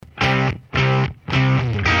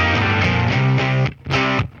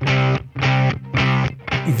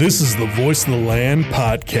This is the Voice of the Land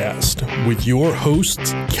podcast with your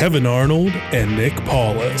hosts, Kevin Arnold and Nick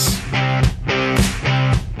Paulus.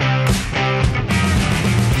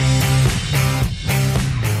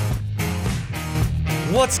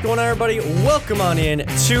 What's going on, everybody? Welcome on in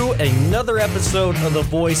to another episode of the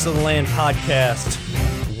Voice of the Land podcast.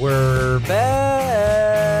 We're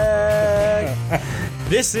back.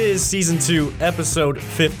 This is Season 2, Episode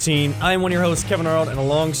 15. I'm one of your hosts, Kevin Arnold, and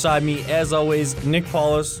alongside me, as always, Nick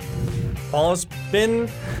Paulus. Paulus, been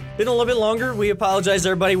a little bit longer. We apologize,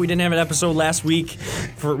 everybody. We didn't have an episode last week.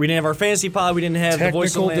 We didn't have our fantasy pod. We didn't have the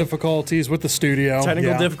Voice of the Land. Technical difficulties with the studio.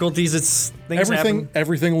 Technical difficulties. Things happen.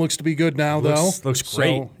 Everything looks to be good now, though. Looks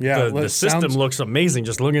great. So, yeah, the system looks amazing.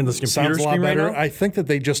 Just looking at this computer screen right better. now. I think that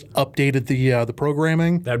they just updated the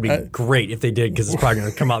programming. That'd be great if they did, because it's probably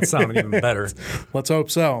going to come out sounding even better. Let's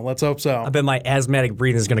hope so. I bet my asthmatic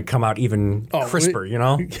breathing is going to come out even crisper.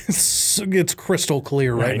 It's crystal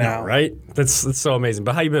clear right now. Right? That's so amazing.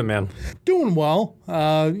 But how you been, man? Doing well.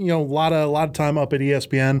 A lot of time up at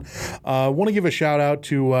ESPN. Want to give a shout out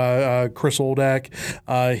to Chris Oldak,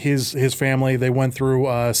 his family. They went through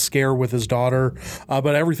a scare with his daughter,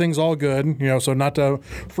 but everything's all good. So not to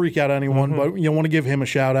freak out anyone, but want to give him a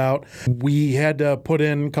shout out. We had to put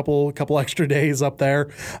in a couple extra days up there.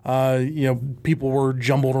 People were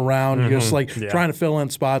jumbled around, trying to fill in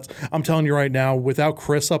spots. I'm telling you right now, without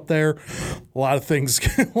Chris up there, a lot of things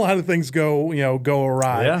go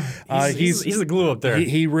awry. Yeah, he's the glue up there.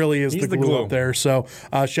 He really is the glue up there. So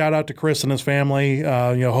shout out to Chris and his family.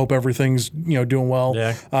 Hope everything's doing well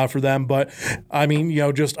for them. But I mean,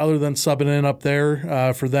 just other than subbing in up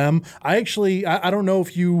there for them, I don't know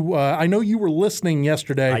if you. I know you were listening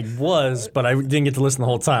yesterday. I was, but I didn't get to listen the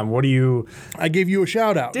whole time. I gave you a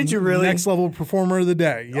shout out. Did you really? Next Level Performer of the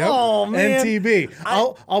Day. Yep. Oh man, NTB.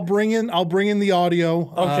 I'll bring in the audio.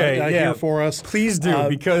 Here for us. Please do,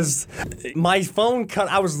 because my phone cut.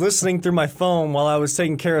 I was listening through my phone while I was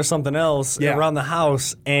taking care of something else around the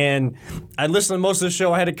house, and I listened to most of the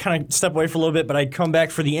show. I had to kind of step away for a little bit, but I'd come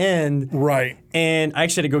back for the end. Right. And I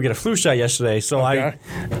actually had to go get a flu shot yesterday, so I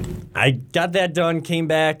got that done, came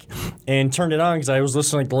back, and turned it on because I was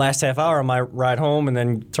listening the last half hour on my ride home, and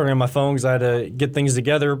then turning on my phone because I had to get things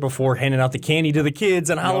together before handing out the candy to the kids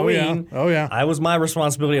on Halloween. Oh yeah. I was my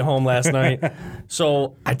responsibility at home last night.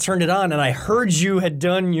 So I turned it on, and I heard you had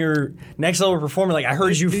done your Next Level Performer. Like, I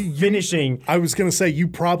heard you finishing. I was going to say, you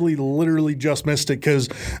probably literally just missed it because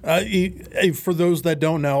for those that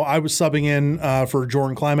don't know, I was subbing in for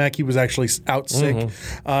Jordan Climack. He was actually out sick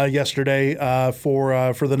yesterday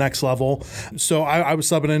for the Next Level. So I was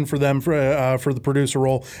subbing in for them for the producer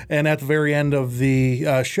role. And at the very end of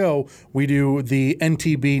the show, we do the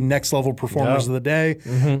NTB Next Level Performers of the Day.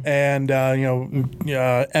 And,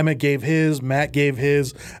 Emmett gave his, Matt gave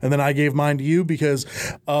his, and then I gave mine to you because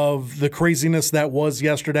of the craziness that was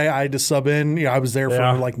yesterday. I had to sub in. I was there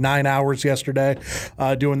for like 9 hours yesterday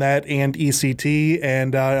doing that and ECT.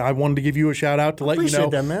 And I wanted to give you a shout out to let you know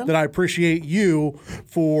that I appreciate you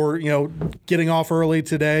for, getting off early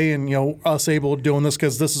today and, us able to doing this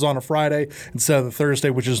because this is on a Friday instead of the Thursday,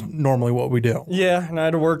 which is normally what we do. Yeah, and I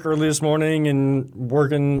had to work early this morning and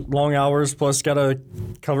working long hours, plus got to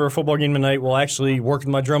cover a football game tonight. Well, actually,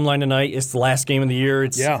 working my drumline tonight. It's the last game of the year.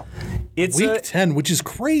 It's week 10, which is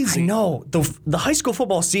crazy. I know. The high school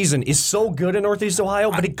football season is so good in Northeast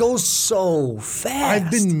Ohio, but it goes so fast.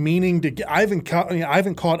 I've been meaning to. I haven't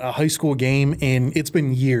caught a high school game in. It's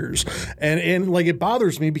been years, and like it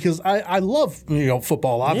bothers me because I love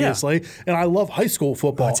football obviously, and I love high school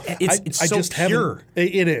football. It's I so just pure.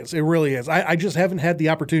 Haven't. It is. It really is. I just haven't had the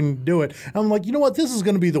opportunity to do it. And I'm like, you know what? This is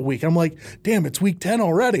going to be the week. I'm like, damn, it's week 10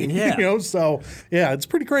 already. Yeah. So yeah, it's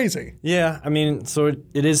pretty crazy. Yeah, I mean, so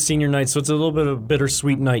it is senior night, so it's a little bit of a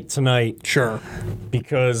bittersweet night tonight. Sure.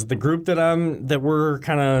 Because the group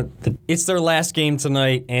it's their last game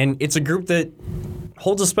tonight, and it's a group that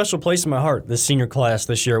holds a special place in my heart, this senior class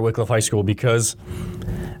this year at Wycliffe High School, because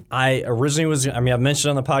I originally I've mentioned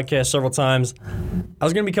on the podcast several times, I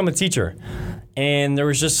was going to become a teacher. And there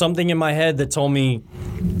was just something in my head that told me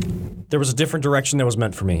there was a different direction that was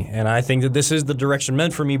meant for me. And I think that this is the direction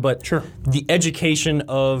meant for me, but the education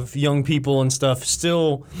of young people and stuff,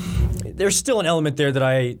 there's still an element there that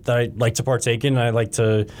I like to partake in, and I like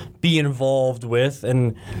to be involved with.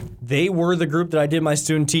 And they were the group that I did my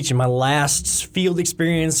student teaching. My last field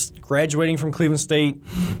experience, graduating from Cleveland State,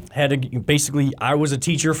 I was a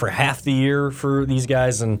teacher for half the year for these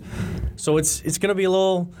guys. And so it's going to be a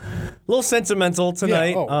little little sentimental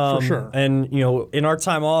tonight. For sure. And, in our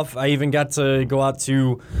time off, I even got to go out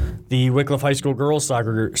to the Wycliffe High School girls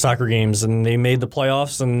soccer games, and they made the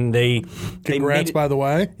playoffs, and Congrats, by the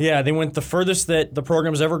way. Yeah, they went the furthest that the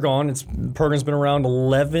program's ever gone. The program's been around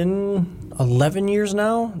 11 years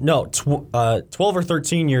now? No, 12 or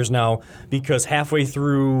 13 years now, because halfway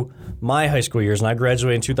through my high school years, and I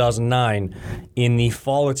graduated in 2009, in the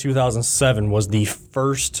fall of 2007 was the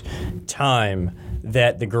first time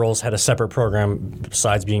that the girls had a separate program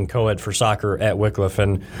besides being co-ed for soccer at Wycliffe,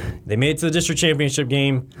 and they made it to the district championship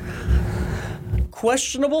game.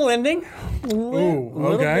 Questionable ending.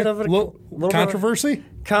 Little bit of a controversy?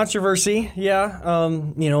 Controversy, yeah.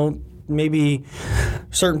 Maybe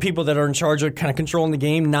certain people that are in charge of kind of controlling the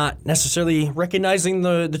game not necessarily recognizing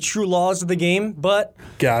the true laws of the game, but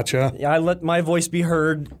gotcha. I let my voice be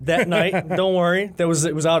heard that night. Don't worry. It was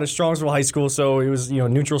out at Strongsville High School, so it was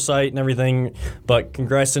neutral site and everything. But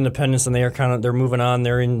congrats to Independence, and they're moving on.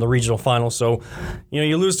 They're in the regional final, so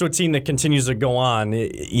you lose to a team that continues to go on.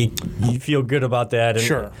 You feel good about that. And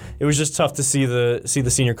sure. It was just tough to see the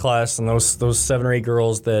senior class and those 7 or 8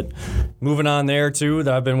 girls that moving on there too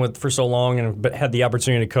that I've been with for so long and had the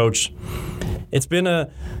opportunity to coach. It's been a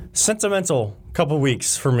sentimental couple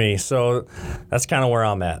weeks for me, so that's kind of where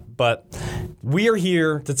I'm at. But we are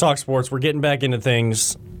here to talk sports. We're getting back into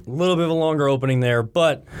things. A little bit of a longer opening there,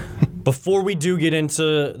 but before we do get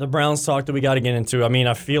into the Browns talk that we got to get into,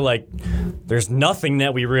 I feel like there's nothing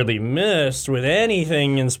that we really missed with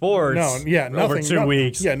anything in sports. Nothing over 2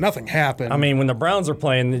 weeks. Yeah, nothing happened. When the Browns are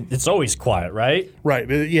playing, it's always quiet, right? Right.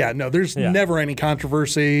 There's never any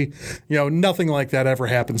controversy. Nothing like that ever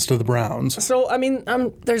happens to the Browns. So,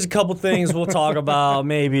 there's a couple things we'll talk about.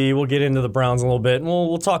 Maybe we'll get into the Browns a little bit. And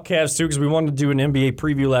we'll talk Cavs, too, because we wanted to do an NBA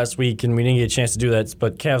preview last week, and we didn't get a chance to do that.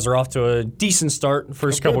 But Cavs are off to a decent start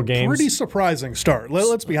first couple games. Pretty surprising start.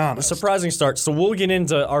 Let's be honest. A surprising start. So we'll get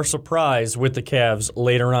into our surprise with the Cavs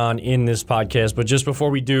later on in this podcast. But just before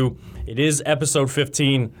we do, it is episode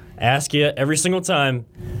 15. Ask you every single time,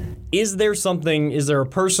 is there a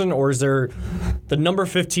person, or is there the number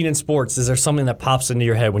 15 in sports? Is there something that pops into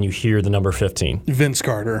your head when you hear the number 15? Vince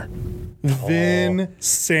Carter.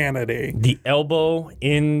 Vinsanity. The elbow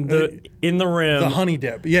in the rim. The honey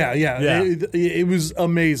dip. Yeah. It was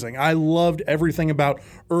amazing. I loved everything about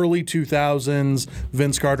early 2000s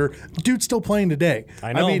Vince Carter. Dude's still playing today.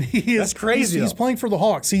 I know. That's crazy. He's playing for the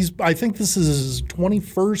Hawks. I think this is his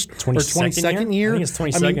 21st or 22nd year. I think it's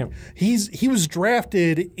 22nd. He was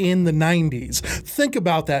drafted in the 90s. Think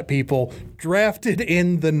about that, people. Drafted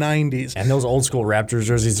in the 90s. And those old school Raptors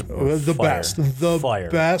jerseys, the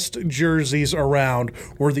best jerseys around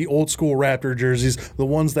were the old school Raptor jerseys, the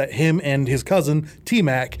ones that him and his cousin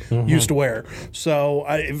T-Mac used to wear. So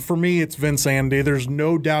for me, it's Vinsanity. There's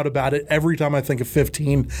no doubt about it. Every time I think of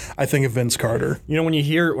 15, I think of Vince Carter. When I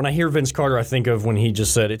hear Vince Carter, I think of when he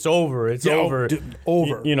just said, "It's over, it's over."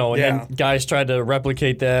 Over. Then guys tried to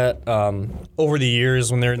replicate that over the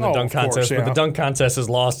years when they're in the dunk contest, but the dunk contest has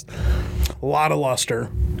lost a lot of luster.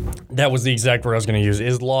 That was the exact word I was going to use.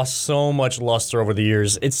 It's lost so much luster over the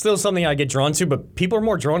years. It's still something I get drawn to, but people are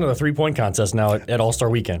more drawn to the three-point contest now at All-Star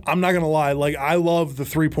Weekend. I'm not going to lie. I love the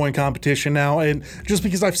three-point competition now, and just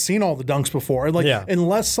because I've seen all the dunks before.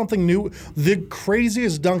 Unless something new, the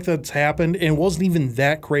craziest dunk that's happened, and it wasn't even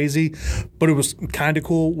that crazy, but it was kind of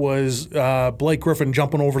cool, was Blake Griffin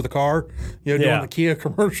jumping over the car, doing the Kia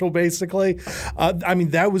commercial, basically.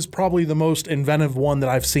 That was probably the most inventive one that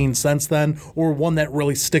I've seen since then, or one that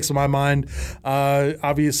really sticks in my mind.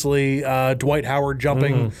 Obviously, Dwight Howard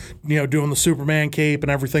jumping, doing the Superman cape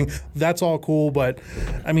and everything. That's all cool, but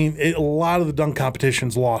a lot of the dunk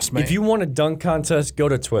competitions lost me. If you want a dunk contest, go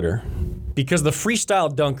to Twitter. Because the freestyle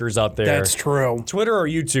dunkers out there. That's true. Twitter or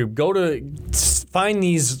YouTube, go to find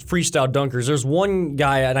these freestyle dunkers. There's one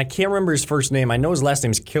guy, and I can't remember his first name. I know his last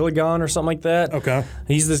name's Killigan or something like that. Okay.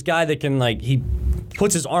 He's this guy that can, he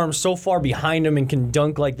puts his arms so far behind him and can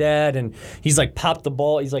dunk like that. And he's popped the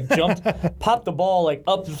ball. He's jumped, popped the ball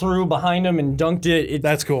up through behind him and dunked it.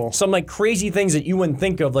 That's cool. Some crazy things that you wouldn't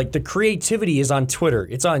think of. The creativity is on Twitter.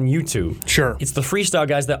 It's on YouTube. Sure. It's the freestyle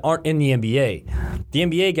guys that aren't in the NBA. The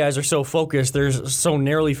NBA guys are so focused. They're so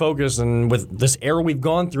narrowly focused. And with this era we've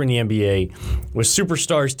gone through in the NBA, with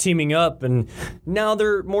superstars teaming up, and now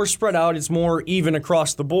they're more spread out. It's more even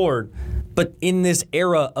across the board. But in this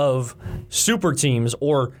era of super teams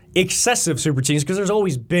or excessive super teams, because there have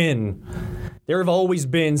always been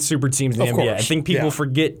super teams in the NBA. I think people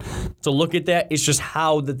forget to look at that. It's just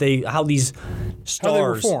how these stars, how they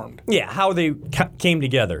were formed. Yeah, how they came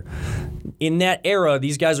together. in that era,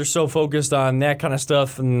 these guys are so focused on that kind of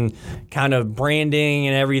stuff and kind of branding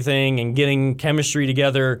and everything and getting chemistry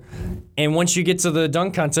together. And once you get to the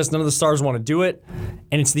dunk contest, none of the stars want to do it.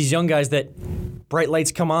 And it's these young guys that bright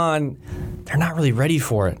lights come on, they're not really ready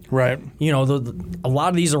for it. Right. You know, a lot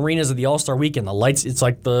of these arenas at the All-Star Weekend, the lights, it's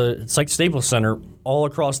like Staples Center all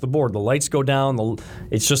across the board. The lights go down.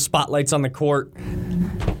 It's just spotlights on the court.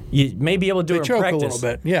 You may be able to do it in practice. A little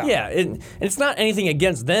bit, yeah. Yeah, and it's not anything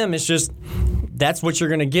against them. It's just that's what you're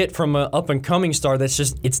going to get from an up-and-coming star. That's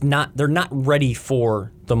just they're not ready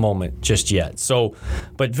for the moment just yet. So,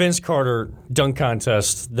 but Vince Carter, dunk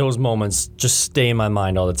contest, those moments just stay in my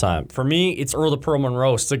mind all the time. For me, it's Earl the Pearl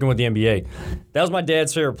Monroe, sticking with the NBA. That was my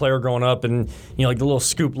dad's favorite player growing up, and like the little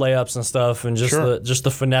scoop layups and stuff, and just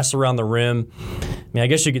the finesse around the rim. I mean, I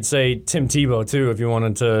guess you could say Tim Tebow too if you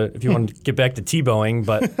wanted to get back to Tebowing,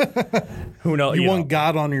 but who knows? You want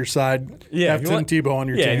God on your side, have Tim Tebow on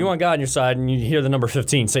your team. Yeah, if you want God on your side and you hear the number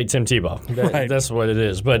 15, say Tim Tebow. That's what it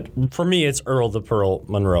is. But for me, it's Earl the Pearl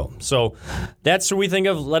Monroe. So that's who we think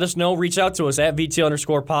of. Let us know. Reach out to us at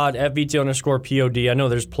VT_pod, at VT_POD. I know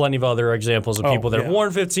there's plenty of other examples of people that have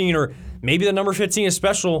worn 15, or maybe the number 15 is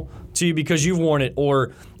special to you because you've worn it,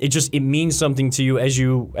 or it means something to you as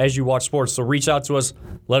you watch sports. So reach out to us.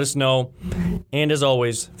 Let us know. And as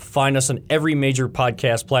always, find us on every major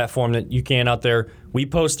podcast platform that you can out there. We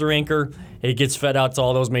post through Anchor. It gets fed out to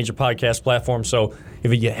all those major podcast platforms. So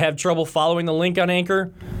if you have trouble following the link on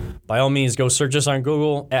Anchor, by all means, go search us on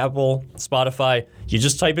Google, Apple, Spotify. You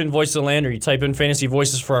just type in Voice of the Land, or you type in Fantasy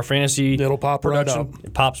Voices for our fantasy It'll pop production. Right up.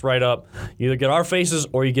 It pops right up. You either get our faces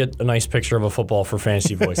or you get a nice picture of a football for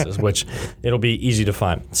Fantasy Voices, which it'll be easy to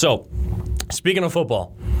find. So, speaking of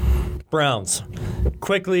football, Browns.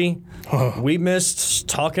 Quickly, we missed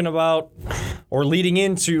talking about or leading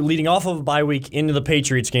off of a bye week into the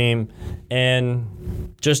Patriots game,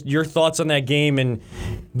 and just your thoughts on that game and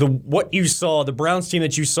what you saw, the Browns team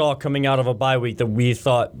that you saw coming out of a bye week that we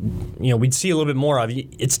thought we'd see a little bit more of.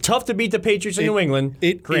 It's tough to beat the Patriots in New England,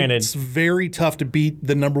 granted. It's very tough to beat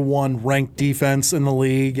the number one ranked defense in the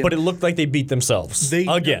league. But it looked like they beat themselves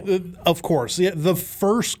again. Of course. Yeah, the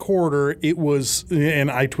first quarter, it was,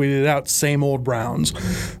 and I tweeted it out, same old Browns.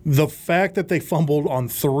 The fact that they fumbled on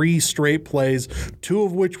 3 straight plays, 2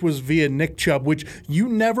 of which was via Nick Chubb, which you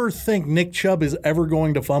never think Nick Chubb is ever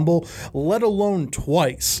going to fumble, let alone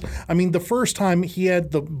twice. I mean, the first time he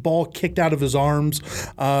had the ball kicked out of his arms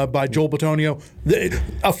by Joel Bitonio,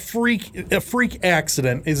 a freak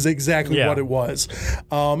accident is exactly what it was.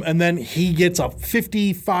 And then he gets a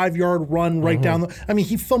 55-yard run right down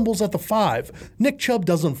he fumbles at the 5. Nick Chubb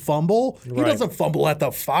doesn't fumble. Right. He doesn't fumble at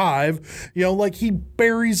the 5. He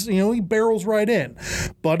buries, he barrels right in.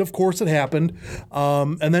 But of course it happened.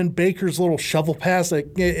 And then Baker's little shovel pass,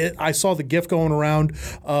 I saw the gif going around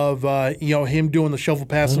of him doing the shovel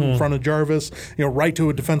pass in front of Jarvis, right to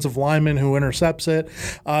a defensive lineman who intercepts it.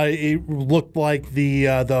 It looked like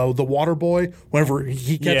the water boy. Whenever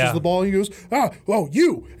he catches the ball, he goes,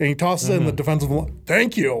 you, and he tosses it in the defensive line.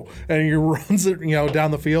 Thank you, and he runs it,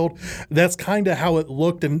 down the field. That's kind of how it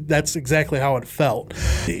looked, and that's exactly how it felt.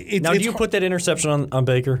 Now, do you put that interception on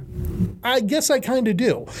Baker? I guess I kind of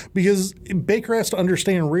do, because Baker has to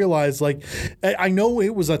understand and realize, I know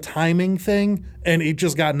it was a timing thing and it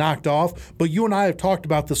just got knocked off, but you and I have talked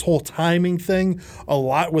about this whole timing thing a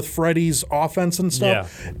lot with Freddie's offense and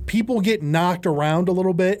stuff. Yeah. People get knocked around a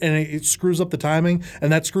little bit and it screws up the timing,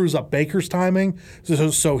 and that screws up Baker's timing.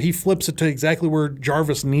 So he flips it to exactly where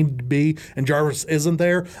Jarvis needed to be, and Jarvis isn't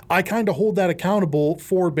there. I kind of hold that accountable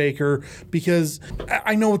for Baker, because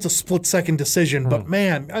I know it's a split-second decision, but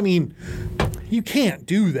man, you can't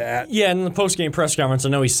do that. Yeah, in the post-game press conference, I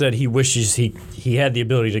know he said he wishes he had the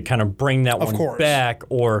ability to kind of bring that one back,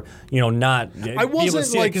 or not. I wasn't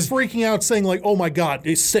freaking out saying oh my God,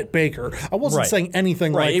 sit Baker. I wasn't saying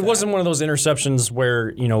anything like that. It wasn't one of those interceptions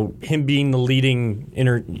where him being the leading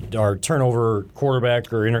turnover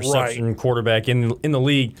quarterback or interception quarterback in the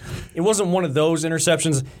league. It wasn't one of those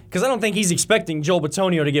interceptions, because I don't think he's expecting Joel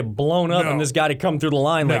Bitonio to get blown up and this guy to come through the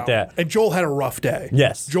line like that. And Joel had a rough day.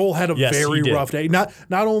 Yes, Joel had a very rough day. Not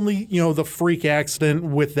only the freak accident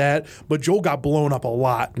with that, but Joel got blown up a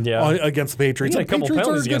lot against the Patriots. He had a couple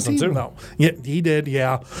penalties against him too. Though. Yeah, he did.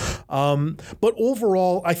 Yeah, but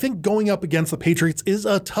overall, I think going up against the Patriots is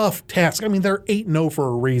a tough task. They're 8-0 for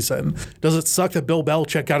a reason. Does it suck that Bill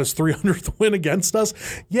Belichick got his 300th win against us?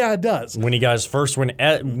 Yeah, it does. When he got his first win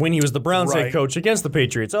when he was the Browns head coach against the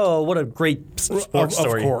Patriots. Oh, what a great sports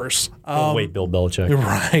story. Of course. Wait, Bill Belichick.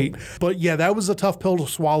 Right. But yeah, that was a tough pill to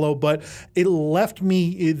swallow, but it left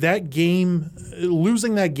me,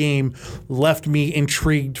 losing that game left me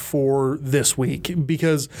intrigued for this week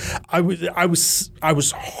because I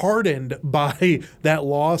was hardened by that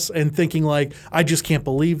loss and thinking like, I just can't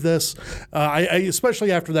believe this. I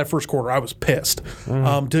especially after that first quarter, I was pissed,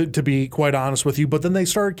 to be quite honest with you. But then they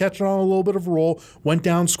started catching on a little bit of a roll, went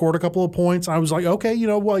down, scored a couple of points. I was like, okay,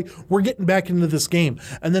 we're getting back into this game.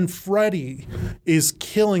 And then Freddie is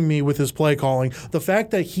killing me with his play calling. The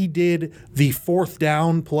fact that he did the fourth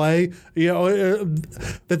down play,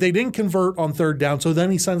 that they didn't convert on third down, so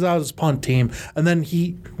then he sends out his punt team, and then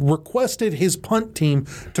he requested his punt team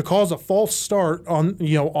to cause a false start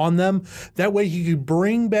on them. That way he could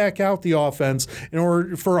bring back out the offense in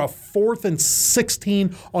order for a 4th and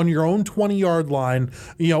 16 on your own 20-yard line,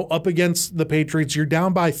 up against the Patriots. You're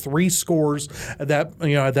down by 3 scores at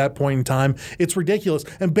that point in time. It's ridiculous.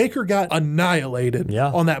 And Baker got annihilated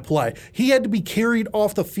on that play. He had to be carried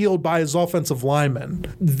off the field by his offensive lineman.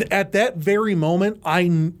 At that very moment,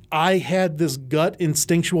 I had this gut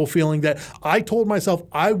instinctual feeling that I told myself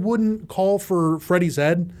I wouldn't call for Freddie's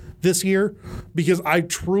head this year because I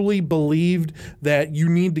truly believed that you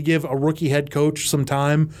need to give a rookie head coach some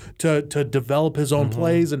time to develop his own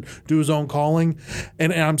plays and do his own calling.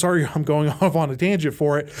 And I'm sorry I'm going off on a tangent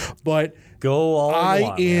for it, but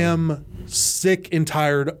I am sick and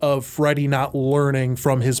tired of Freddie not learning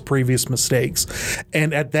from his previous mistakes.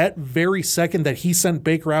 And at that very second that he sent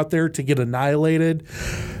Baker out there to get annihilated,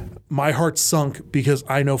 my heart sunk because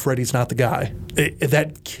I know Freddie's not the guy.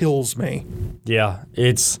 That kills me. Yeah,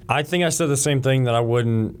 I think I said the same thing, that I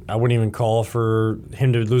wouldn't even call for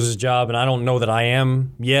him to lose his job, and I don't know that I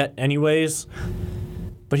am yet anyways.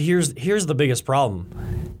 But here's the biggest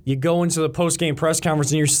problem. You go into the post-game press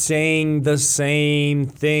conference and you're saying the same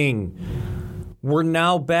thing. We're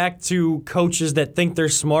now back to coaches that think they're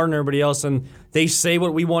smarter than everybody else, and they say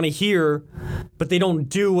what we want to hear, but they don't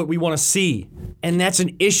do what we want to see. And that's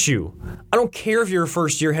an issue. I don't care if you're a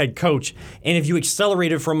first-year head coach and if you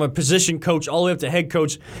accelerated from a position coach all the way up to head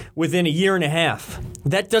coach within a year and a half.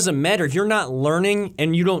 That doesn't matter. If you're not learning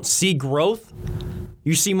and you don't see growth,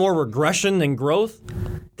 you see more regression than growth,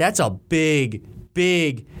 that's a big,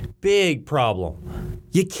 big, big problem.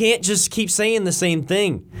 You can't just keep saying the same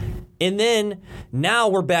thing. And then now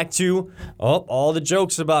we're back to all the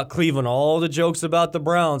jokes about Cleveland, all the jokes about the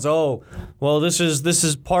Browns. Oh, well, this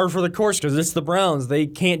is par for the course because it's the Browns. They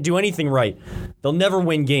can't do anything right. They'll never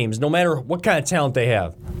win games, no matter what kind of talent they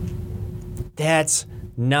have. That's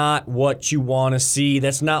not what you want to see.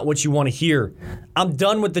 That's not what you want to hear. I'm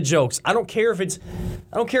done with the jokes. I don't care if it's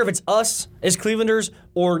us as Clevelanders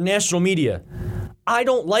or national media. I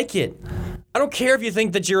don't like it. I don't care if you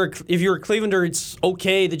think that if you're a Clevelander, it's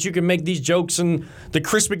okay that you can make these jokes and the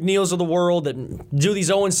Chris McNeils of the world that do these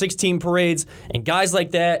 0-16 parades and guys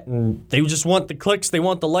like that, and they just want the clicks, they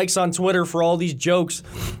want the likes on Twitter for all these jokes,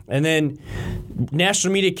 and then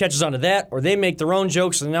national media catches on to that, or they make their own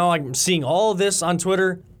jokes, and now I'm seeing all of this on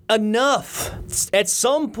Twitter. Enough. At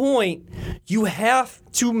some point, you have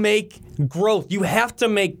to make growth. You have to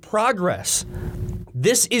make progress.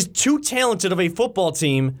 This is too talented of a football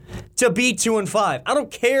team to be 2-5. I don't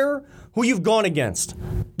care who you've gone against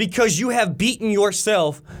because you have beaten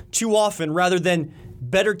yourself too often rather than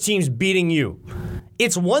better teams beating you.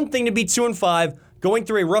 It's one thing to be 2-5, going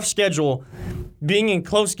through a rough schedule, being in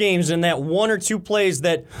close games in that 1 or 2 plays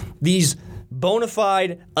that these bona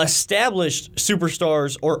fide established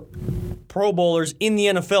superstars or Pro Bowlers in the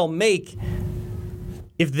NFL make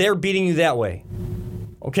if they're beating you that way.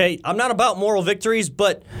 Okay, I'm not about moral victories,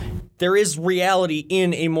 but there is reality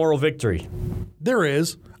in a moral victory. There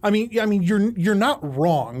is. I mean, you're not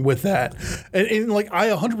wrong with that, and like I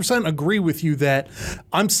 100% agree with you that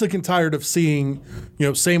I'm sick and tired of seeing,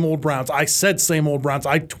 same old Browns. I said same old Browns.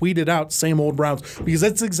 I tweeted out same old Browns because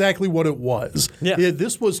that's exactly what it was. Yeah.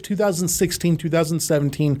 This was 2016,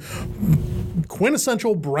 2017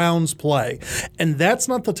 quintessential Browns play, and that's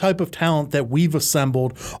not the type of talent that we've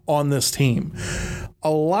assembled on this team. A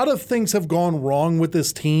lot of things have gone wrong with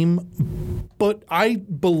this team, but I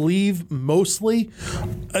believe mostly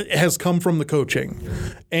it has come from the coaching.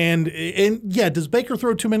 And yeah, does Baker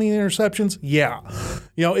throw too many interceptions? Yeah.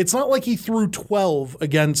 It's not like he threw 12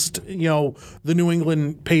 against, the New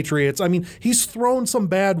England Patriots. I mean, he's thrown some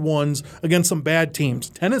bad ones against some bad teams.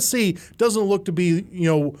 Tennessee doesn't look to be,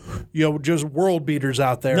 just world beaters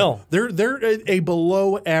out there. No. They're a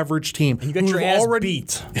below average team. You got your ass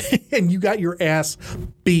beat. And you got your ass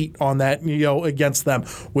beat on that, against them,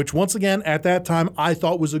 which once again, at that time, I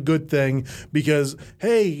thought was a good thing because,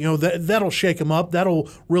 hey, that'll shake them up. That'll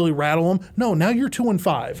really rattle them. No, now you're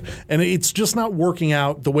 2-5, and it's just not working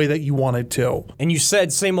out the way that you wanted to. And you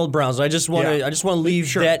said same old Browns. I just want to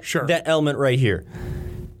leave that element right here.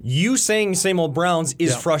 You saying same old Browns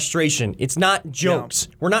is frustration. It's not jokes.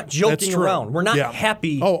 Yeah. We're not joking around. We're not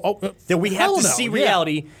happy that we have to see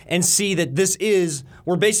reality and see that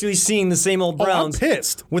we're basically seeing the same old Browns I'm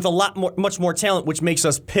pissed. With much more talent, which makes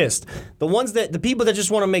us pissed. The people that just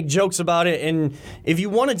want to make jokes about it, and if you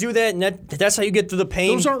want to do that, and that's how you get through the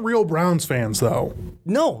pain. Those aren't real Browns fans, though.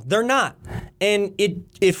 No, they're not. And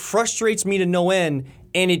it frustrates me to no end,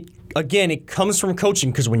 and it comes from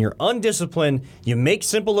coaching because when you're undisciplined, you make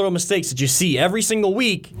simple little mistakes that you see every single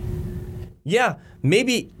week. Yeah,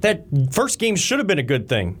 maybe that first game should have been a good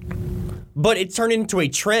thing, but it turned into a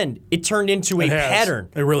trend. It turned into a pattern.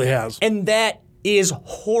 It really has. And that is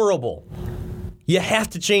horrible. You have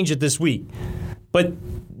to change it this week. But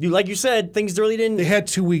like you said, things really didn't. They had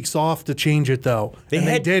 2 weeks off to change it, though.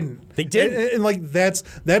 They didn't. They did. And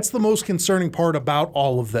that's the most concerning part about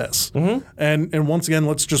all of this. Mm-hmm. And once again,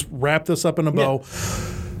 let's just wrap this up in a bow.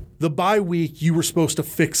 The bye week, you were supposed to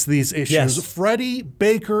fix these issues. Yes. Freddie,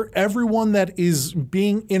 Baker, everyone that is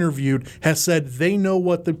being interviewed has said they know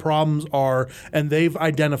what the problems are and they've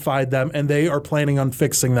identified them and they are planning on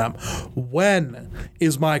fixing them. When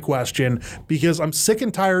is my question? Because I'm sick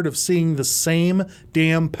and tired of seeing the same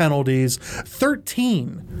damn penalties.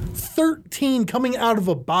 13 coming out of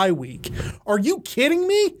a bye week. Are you kidding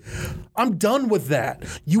me? I'm done with that.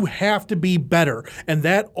 You have to be better. And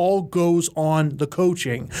that all goes on the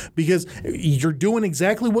coaching. Because you're doing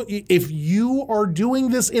exactly if you are doing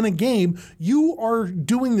this in a game, you are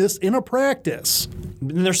doing this in a practice.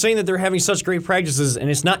 And they're saying that they're having such great practices, and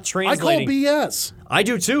it's not translating. I call BS. I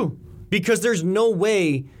do too. Because there's no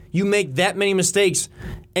way you make that many mistakes.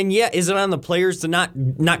 And is it on the players to not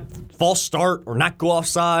false start or not go off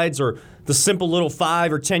sides or the simple little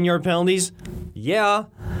 5 or 10 yard penalties? Yeah.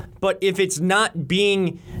 But if they're not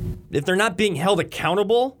being held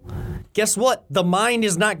accountable, guess what? The mind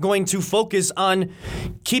is not going to focus on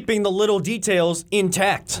keeping the little details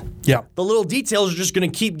intact. Yeah. The little details are just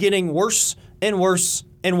going to keep getting worse and worse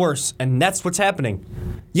and worse, and that's what's happening.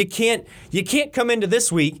 You can't come into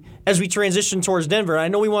this week as we transition towards Denver. I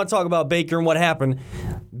know we want to talk about Baker and what happened,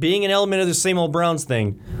 being an element of the same old Browns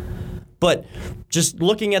thing. But just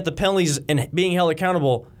looking at the penalties and being held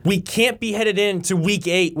accountable, we can't be headed into week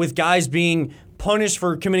 8 with guys being punished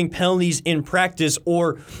for committing penalties in practice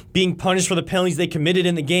or being punished for the penalties they committed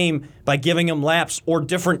in the game by giving them laps or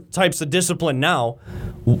different types of discipline now.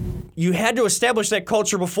 You had to establish that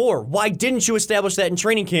culture before. Why didn't you establish that in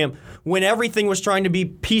training camp when everything was trying to be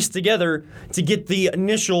pieced together to get the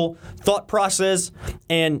initial thought process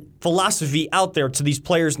and philosophy out there to these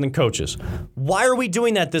players and the coaches? Why are we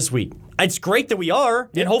doing that this week? It's great that we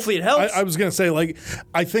are, and hopefully it helps. I was going to say,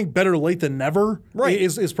 I think better late than never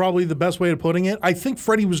is probably the best way of putting it. I think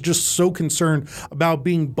Freddie was just so concerned about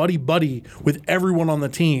being buddy-buddy with everyone on the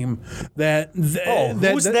team that...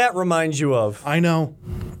 that remind you of? I know.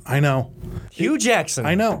 Hugh Jackson.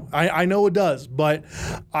 I know. I know it does, but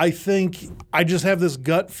I think I just have this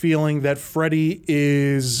gut feeling that Freddie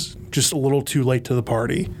is just a little too late to the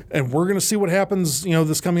party. And we're going to see what happens,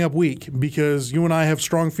 this coming up week, because you and I have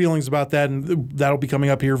strong feelings about that, and that'll be coming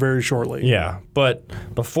up here very shortly. Yeah, but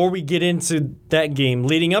before we get into that game,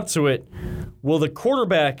 leading up to it, will the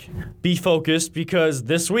quarterback be focused? Because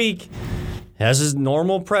this week has his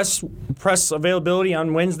normal press availability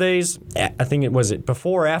on Wednesdays. I think it was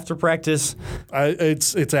before or after practice.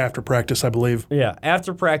 It's after practice, I believe. Yeah,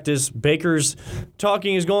 after practice. Baker's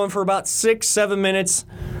talking is going for about 6-7 minutes,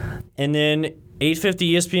 and then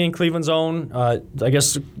 850 ESPN Cleveland's own, I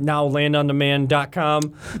guess now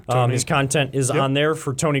landondemand.com. His content is on there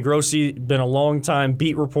for Tony Grossi. Been a long-time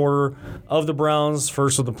beat reporter of the Browns,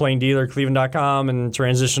 first with the Plain Dealer, Cleveland.com, and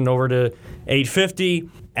transitioned over to 850.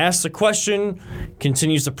 Asks a question,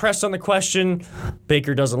 continues to press on the question.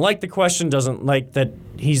 Baker doesn't like the question, doesn't like that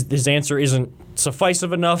his answer isn't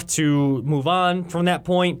sufficient enough to move on from that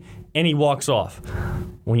point, and he walks off.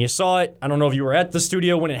 when you saw it, I don't know if you were at the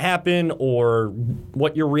studio when it happened or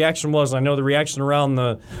what your reaction was. I know the reaction around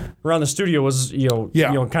the studio was,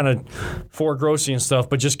 kind of for Grossi and stuff,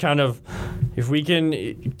 but just kind of, if we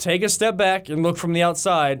can take a step back and look from the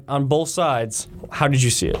outside on both sides, how did you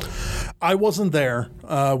see it? I wasn't there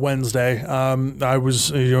Wednesday. I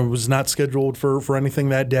was not scheduled for anything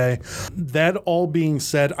that day. That all being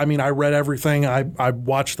said, I mean, I read everything. I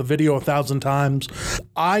watched the video 1,000 times.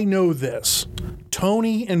 I know this.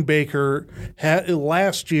 Tony and Baker had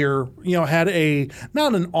last year, had a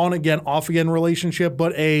not an on again, off again relationship,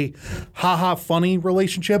 but a funny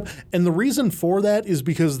relationship. And the reason for that is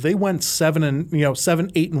because they went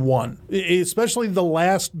 7-8-1. Especially the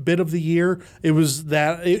last bit of the year, it was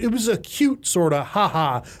a cute sort of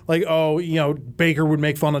like, Baker would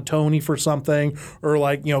make fun of Tony for something, or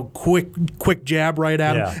like, quick jab right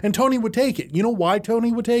at him, and Tony would take it. You know why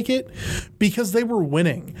Tony would take it? Because they were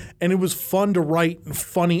winning, and it was fun to write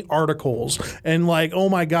funny articles and like, oh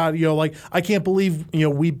my God, I can't believe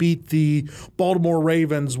we beat the Baltimore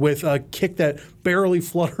Ravens with a kick that barely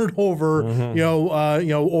fluttered over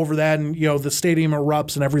over that, and the stadium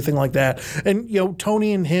erupts and everything like that. And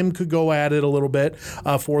Tony and him could go at it a little bit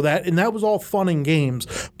for that, and that was all fun and games.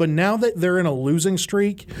 But now that they're in a losing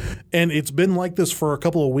streak, and it's been like this for a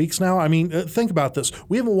couple of weeks now. I mean, think about this: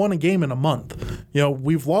 we haven't won a game in a month.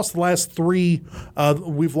 We've lost the last three.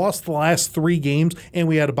 We've lost the last 3 games, and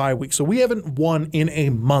we had a bye week, so we haven't won in a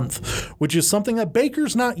month, which is something that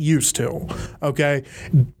Baker's not used to. Okay,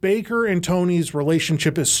 Baker and Tony's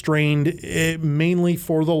relationship is strained mainly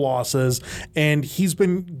for the losses, and he's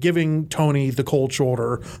been giving Tony the cold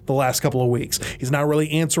shoulder the last couple of weeks. He's not really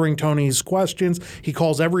answering Tony's questions. He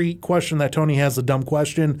calls every question that Tony has a dumb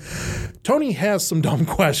question. Tony has some dumb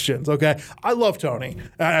questions, okay? I love Tony.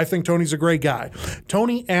 I think Tony's a great guy.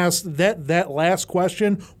 Tony asked that last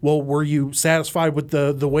question, well, were you satisfied with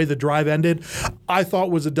the way the drive ended? I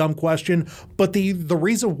thought was a dumb question, but the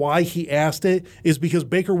reason why he asked it is because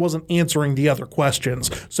Baker wasn't answering the other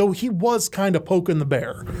questions. So he was kind of poking the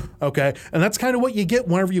bear, okay? And that's kind of what you get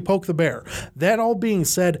whenever you poke the bear. That all being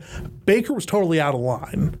said, Baker was totally out of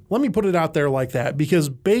line. Let me put it out there like that, because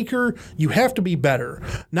Baker, you have to be better.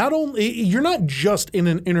 You're not just in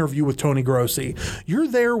an interview with Tony Grossi. You're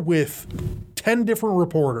there with 10 different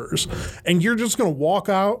reporters, and you're just going to walk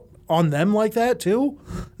out on them like that too?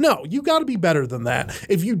 No, you got to be better than that.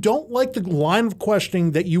 If you don't like the line of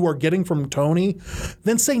questioning that you are getting from Tony,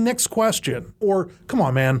 then say next question. Or, come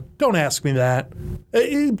on, man, don't ask me that.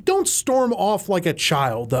 Don't storm off like a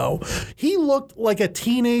child, though. He looked like a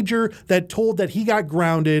teenager that told that he got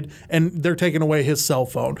grounded and they're taking away his cell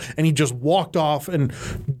phone, and he just walked off and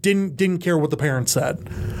didn't care what the parents said.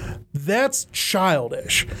 That's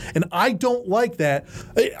childish, and I don't like that.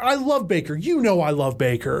 I love Baker. I love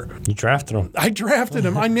Baker. You drafted him. I drafted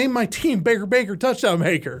him. I named my team Baker, touchdown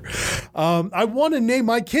maker. I want to name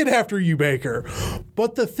my kid after you, Baker.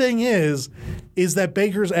 But the thing is that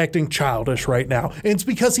Baker's acting childish right now, and it's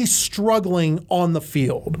because he's struggling on the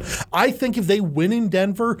field. I think if they win in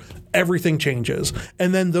Denver, everything changes.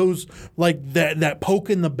 And then those, like that poke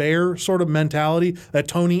in the bear sort of mentality that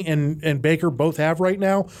Tony and Baker both have right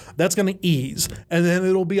now, that's going to ease. And then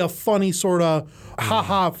it'll be a funny sort of,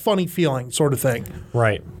 funny feeling sort of thing.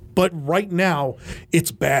 Right. But right now,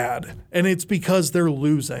 it's bad, and it's because they're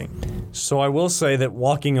losing. So I will say that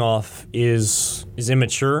walking off is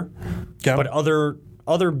immature, but other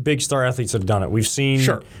big star athletes have done it. We've seen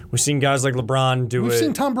guys like LeBron do it. We've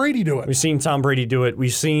seen Tom Brady do it.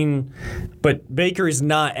 But Baker is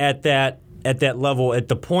not at that level at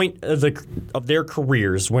the point of their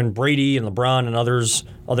careers when Brady and LeBron and other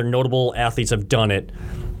notable athletes have done it.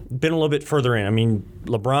 Been a little bit further in. I mean,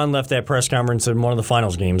 LeBron left that press conference in one of the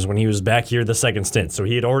finals games when he was back here the second stint. So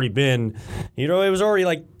he had already been, it was already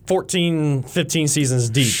like 14, 15 seasons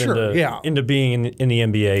deep into being in the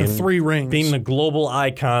NBA. And 3 rings. Being the global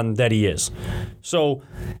icon that he is. So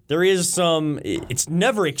there is it's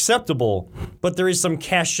never acceptable, but there is some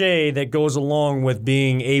cachet that goes along with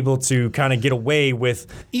being able to kind of get away with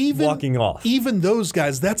walking off. Even those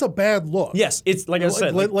guys, that's a bad look. Yes, it's like I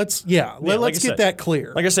said. Let's get that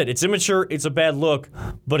clear. Like I said, it's immature, it's a bad look,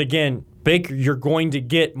 but again, Baker, you're going to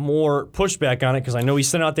get more pushback on it because I know he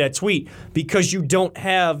sent out that tweet because you don't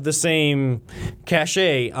have the same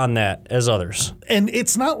cachet on that as others. And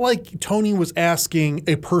it's not like Tony was asking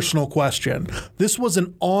a personal question. This was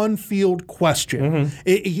an on-field question. Mm-hmm.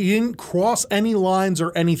 He didn't cross any lines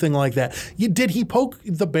or anything like that. Did he poke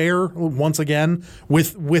the bear once again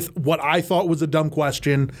with what I thought was a dumb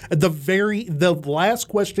question? The last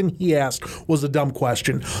question he asked was a dumb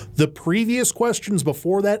question. The previous questions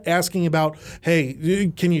before that, asking about,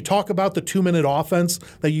 hey, can you talk about the 2-minute offense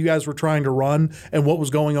that you guys were trying to run and what was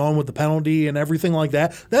going on with the penalty and everything like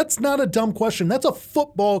that? That's not a dumb question. That's a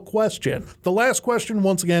football question. The last question,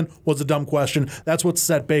 once again, was a dumb question. That's what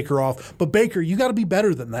set Baker off. But Baker, you got to be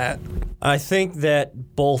better than that. I think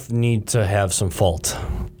that both need to have some fault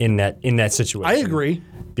in that situation. I agree.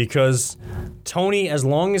 Because Tony, as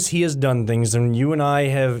long as he has done things, and you and I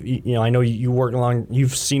have, I know you work along,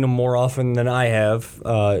 you've seen him more often than I have,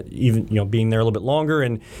 even, being there a little bit longer,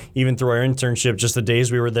 and even through our internship, just the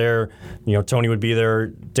days we were there, Tony would be there,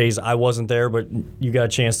 days I wasn't there, but you got a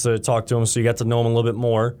chance to talk to him, so you got to know him a little bit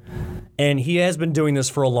more. And he has been doing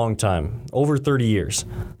this for a long time, over 30 years.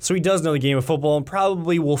 So he does know the game of football and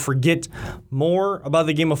probably will forget more about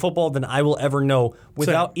the game of football than I will ever know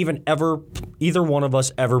without either one of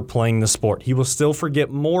us ever playing the sport. He will still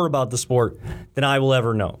forget more about the sport than I will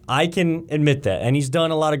ever know. I can admit that. And he's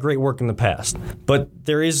done a lot of great work in the past. But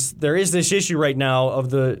there is this issue right now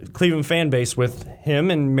of the Cleveland fan base with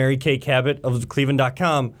him and Mary Kay Cabot of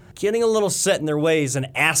Cleveland.com getting a little set in their ways and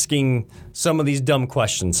asking some of these dumb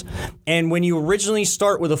questions. And when you originally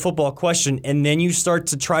start with a football question and then you start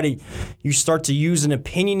to use an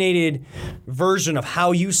opinionated version of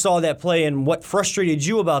how you saw that play and what frustrated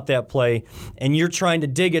you about that play, and you're trying to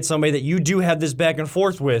dig at somebody that you do have this back and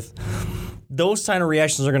forth with, those kind of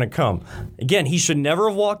reactions are going to come. Again, he should never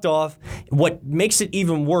have walked off. What makes it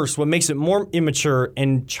even worse, what makes it more immature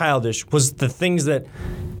and childish, was the things that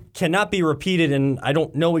cannot be repeated, and I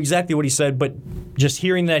don't know exactly what he said, but just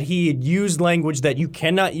hearing that he had used language that you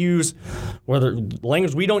cannot use, whether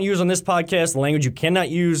language we don't use on this podcast, the language you cannot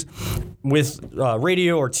use with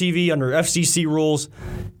radio or TV under FCC rules,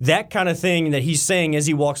 that kind of thing that he's saying as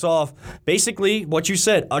he walks off, basically what you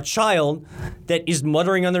said, a child that is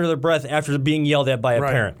muttering under their breath after being yelled at by a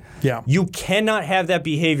parent. Yeah. You cannot have that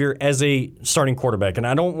behavior as a starting quarterback. And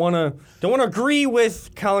I don't want to agree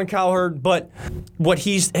with Colin Cowherd, but what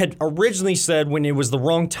he had originally said when it was the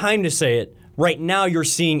wrong time to say it, right now you're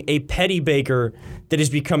seeing a petty Baker that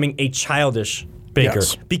is becoming a childish Baker.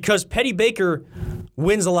 Yes. Because petty Baker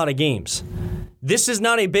wins a lot of games. This is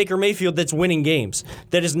not a Baker Mayfield that's winning games,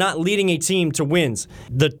 that is not leading a team to wins.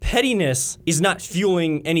 The pettiness is not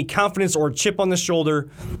fueling any confidence or chip on the shoulder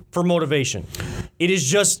for motivation. It is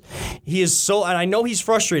just, he is so, and I know he's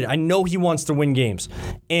frustrated. I know he wants to win games.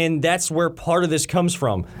 And that's where part of this comes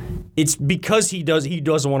from. It's because he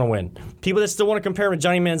doesn't want to win. People that still want to compare him to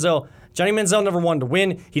Johnny Manziel never wanted to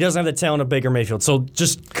win. He doesn't have the talent of Baker Mayfield. So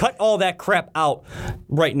just cut all that crap out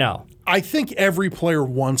right now. I think every player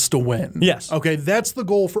wants to win. Yes. Okay, that's the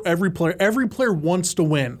goal for every player. Every player wants to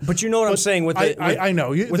win. But you know what I'm saying with I know.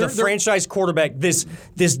 With a franchise quarterback, this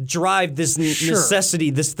drive, this necessity,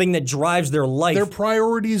 this thing that drives their life. Their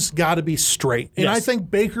priorities got to be straight. And yes. I think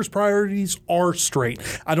Baker's priorities are straight.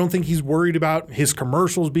 I don't think he's worried about his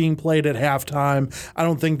commercials being played at halftime. I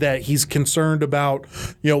don't think that he's concerned about,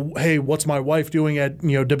 hey, what's my wife doing at,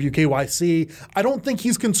 WKYC? I don't think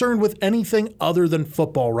he's concerned with anything other than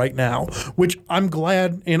football right now, which I'm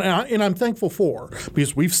glad and I'm thankful for,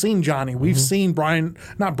 because we've seen Johnny, we've seen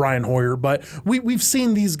not Brian Hoyer, but we've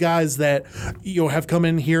seen these guys that have come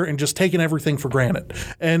in here and just taken everything for granted,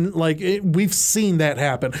 and we've seen that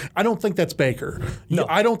happen. I don't think that's Baker. No.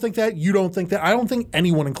 I don't think that. You don't think that. I don't think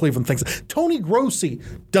anyone in Cleveland thinks that. Tony Grossi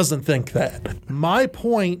doesn't think that. My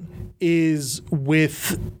point is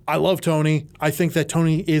I love Tony. I think that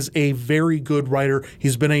Tony is a very good writer.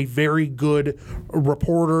 He's been a very good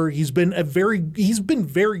reporter. He's been very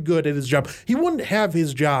good at his job. He wouldn't have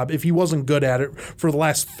his job if he wasn't good at it for the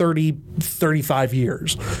last 35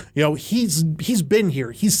 years. He's been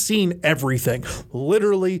here. He's seen everything.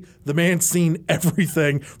 Literally, the man's seen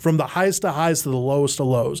everything from the highest to highs to the lowest to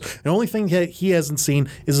lows. The only thing that he hasn't seen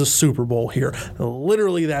is a Super Bowl here.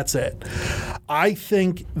 Literally, that's it. I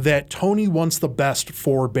think that Tony wants the best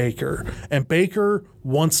for Baker, and Baker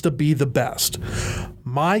wants to be the best.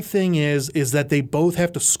 My thing is that they both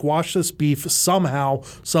have to squash this beef somehow,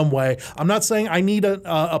 some way. I'm not saying I need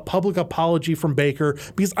a public apology from Baker,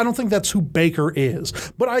 because I don't think that's who Baker is.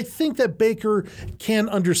 But I think that Baker can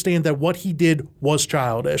understand that what he did was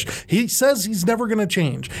childish. He says he's never going to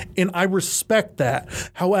change, and I respect that.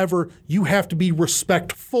 However, you have to be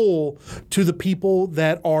respectful to the people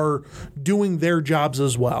that are doing their jobs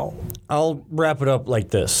as well. I'll wrap it up like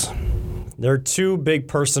this. There are two big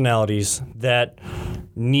personalities that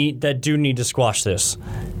do need to squash this.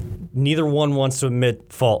 neither one wants to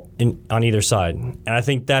admit fault on either side. And I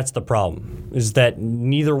think that's the problem, is that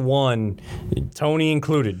neither one, Tony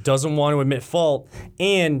included, doesn't want to admit fault.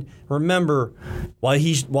 And remember,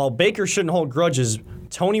 while Baker shouldn't hold grudges,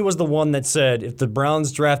 Tony was the one that said if the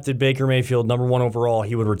Browns drafted Baker Mayfield number 1 overall,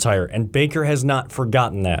 he would retire. And Baker has not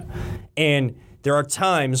forgotten that. And there are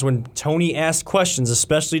times when Tony asks questions,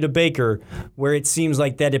 especially to Baker, where it seems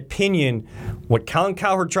like that opinion, what Colin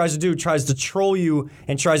Cowherd tries to do, tries to troll you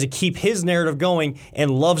and tries to keep his narrative going, and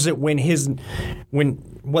loves it when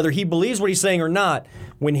whether he believes what he's saying or not,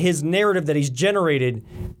 when his narrative that he's generated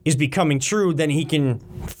is becoming true, then he can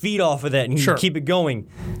feed off of that and he can keep it going.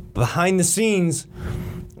 Behind the scenes,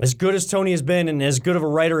 as good as Tony has been and as good of a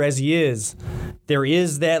writer as he is, there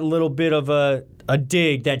is that little bit of a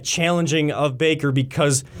dig, that challenging of Baker,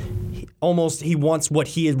 because he wants what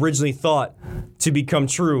he originally thought to become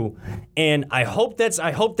true. And I hope that's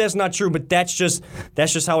not true, but that's just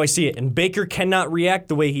how I see it. And Baker cannot react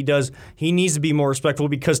the way he does. He needs to be more respectful,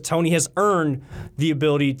 because Tony has earned the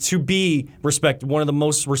ability to be respected. One of the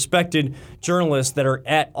most respected journalists that are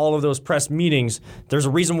at all of those press meetings. There's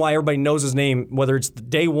a reason why everybody knows his name, whether it's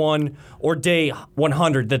day 1 or day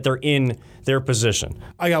 100 that they're in their position.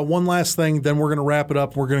 I got one last thing, then we're going to wrap it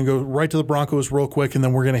up. We're going to go right to the Broncos real quick, and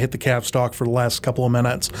then we're going to hit the Cavs talk for the last couple of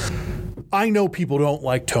minutes. I know people don't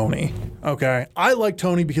like Tony, okay? I like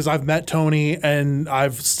Tony because I've met Tony and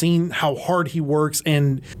I've seen how hard he works,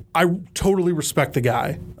 and I totally respect the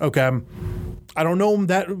guy, okay? I don't know him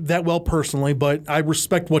that well personally, but I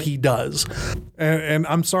respect what he does. And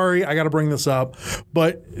I'm sorry, I got to bring this up,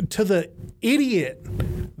 but to the idiot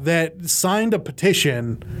that signed a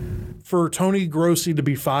petition for Tony Grossi to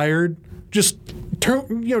be fired, just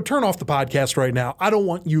turn off the podcast right now. I don't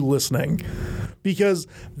want you listening, because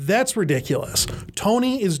that's ridiculous.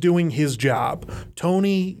 Tony is doing his job.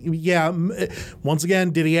 Tony, once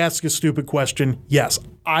again, did he ask a stupid question? Yes,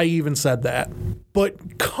 I even said that.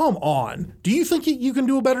 But come on. Do you think you can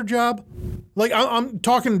do a better job? Like, I'm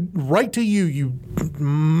talking right to you.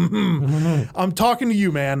 I'm talking to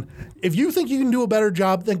you, man. If you think you can do a better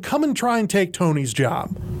job, then come and try and take Tony's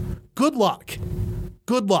job. Good luck.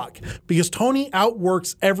 Good luck, because Tony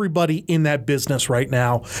outworks everybody in that business right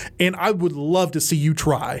now, and I would love to see you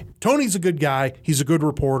try. Tony's a good guy. He's a good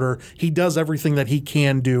reporter. He does everything that he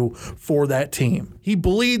can do for that team. He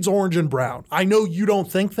bleeds orange and brown. I know you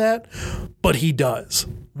don't think that, but he does.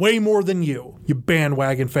 Way more than you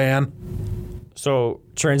bandwagon fan. So,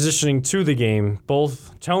 transitioning to the game,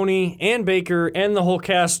 both Tony and Baker and the whole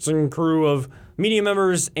cast and crew of media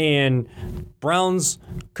members and Browns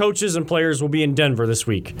coaches and players will be in Denver this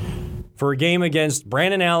week for a game against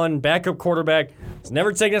Brandon Allen, backup quarterback. He's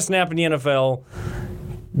never taken a snap in the NFL.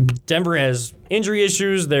 Denver has injury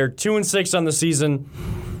issues. They're 2-6 on the season.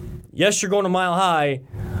 Yes, you're going to Mile High,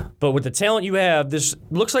 but with the talent you have, this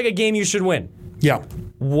looks like a game you should win. Yeah.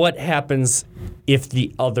 What happens if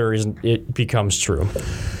the other it becomes true?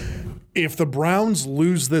 If the Browns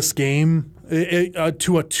lose this game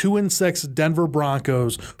to a 2-6 Denver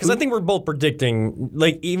Broncos, because I think we're both predicting,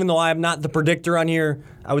 like, even though I am not the predictor on here,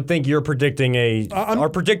 I would think you're predicting our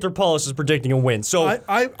predictor Paulus is predicting a win. So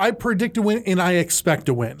I predict a win, and I expect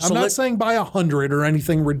a win. I'm not saying by 100 or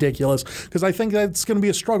anything ridiculous, because I think that's going to be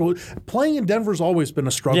a struggle. Playing in Denver's always been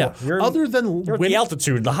a struggle. Yeah, you're at the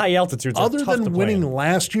altitude, the high altitudes. Other than winning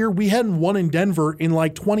last year, we hadn't won in Denver in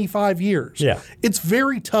like 25 years. Yeah, it's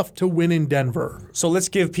very tough to win in Denver. So let's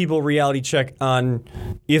give people a reality check on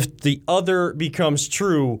if the other becomes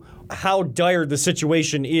true, how dire the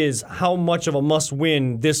situation is, how much of a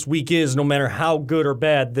must-win this week is, no matter how good or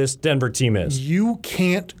bad this Denver team is. You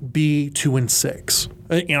can't be 2-6.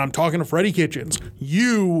 And I'm talking to Freddie Kitchens.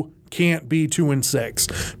 You can't be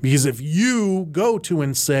 2-6, because if you go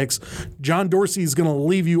 2-6, John Dorsey is going to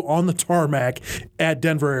leave you on the tarmac at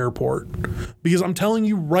Denver Airport. Because I'm telling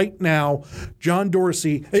you right now, John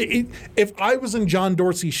Dorsey, if I was in John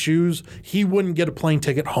Dorsey's shoes, he wouldn't get a plane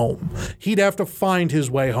ticket home. He'd have to find his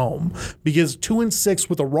way home, because 2-6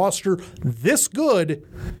 with a roster this good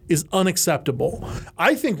is unacceptable.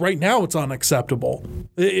 I think right now it's unacceptable.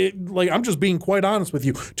 I'm just being quite honest with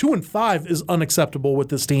you. 2-5 is unacceptable with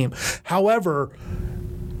this team. However,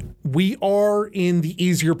 we are in the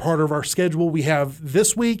easier part of our schedule. We have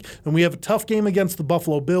this week, and we have a tough game against the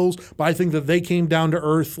Buffalo Bills, but I think that they came down to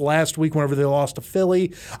earth last week whenever they lost to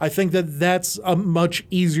Philly. I think that that's a much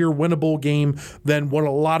easier winnable game than what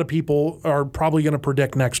a lot of people are probably going to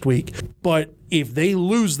predict next week. But if they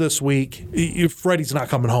lose this week, Freddie's not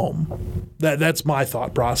coming home. That's my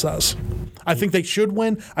thought process. I think they should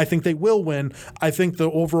win. I think they will win. I think the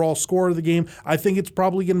overall score of the game, I think it's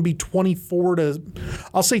probably going to be 24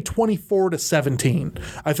 to 17.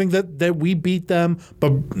 I think that we beat them,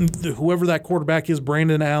 but whoever that quarterback is,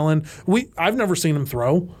 Brandon Allen, I've never seen him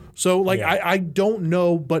throw. So, I don't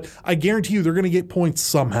know, but I guarantee you they're going to get points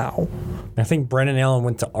somehow. I think Brandon Allen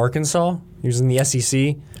went to Arkansas. He was in the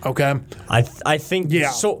SEC. Okay. I think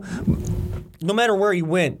so. No matter where he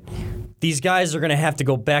went, these guys are going to have to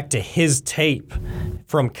go back to his tape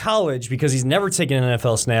from college because he's never taken an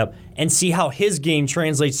NFL snap and see how his game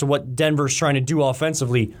translates to what Denver's trying to do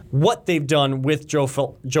offensively, what they've done with Joe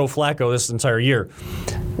Flacco this entire year.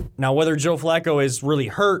 Now, whether Joe Flacco is really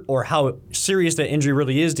hurt or how serious that injury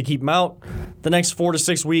really is to keep him out the next 4 to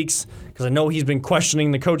 6 weeks, because I know he's been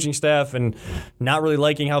questioning the coaching staff and not really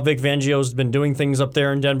liking how Vic Fangio's been doing things up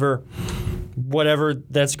there in Denver. Whatever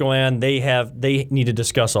that's going on, they need to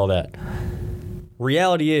discuss all that.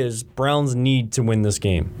 Reality is, Browns need to win this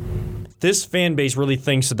game. This fan base really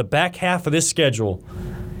thinks that the back half of this schedule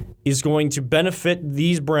is going to benefit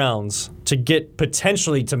these Browns to get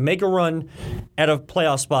potentially to make a run at a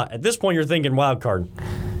playoff spot. At this point, you're thinking wild card.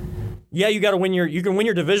 Yeah, you got to win you can win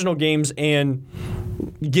your divisional games and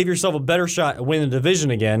give yourself a better shot at winning the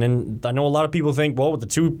division again. And I know a lot of people think, well, with the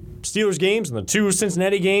 2 Steelers games and the 2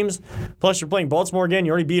 Cincinnati games, plus you're playing Baltimore again,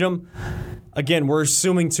 you already beat them. Again, we're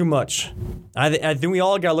assuming too much. I think we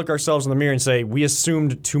all got to look ourselves in the mirror and say, we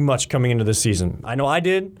assumed too much coming into this season. I know I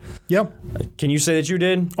did. Yep. Can you say that you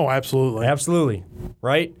did? Oh, absolutely. Absolutely.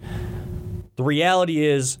 Right? The reality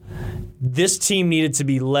is this team needed to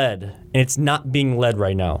be led, and it's not being led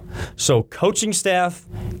right now. So coaching staff,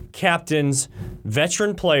 captains,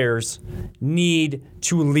 veteran players need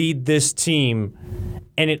to lead this team,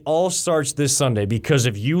 and it all starts this Sunday because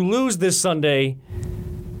if you lose this Sunday,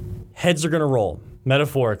 heads are going to roll,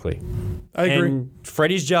 metaphorically. I agree. And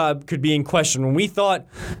Freddie's job could be in question. When we thought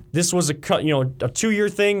this was a 2-year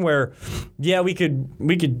thing where, yeah, we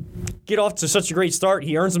could get off to such a great start.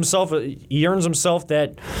 He earns himself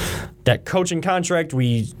that coaching contract.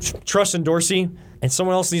 We trust in Dorsey, and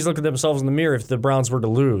someone else needs to look at themselves in the mirror if the Browns were to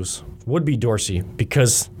lose. Would be Dorsey,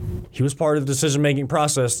 because he was part of the decision-making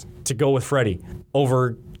process to go with Freddie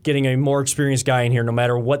over getting a more experienced guy in here, no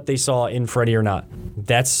matter what they saw in Freddie or not.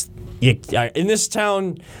 That's in this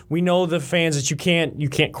town. We know the fans that you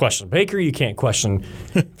can't question Baker, you can't question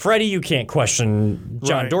Freddie, you can't question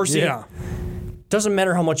John Dorsey. Yeah. Doesn't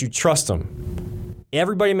matter how much you trust them.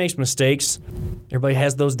 Everybody makes mistakes. Everybody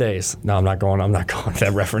has those days. No, I'm not going with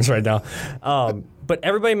that reference right now. But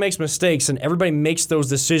everybody makes mistakes, and everybody makes those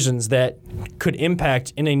decisions that could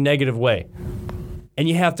impact in a negative way. And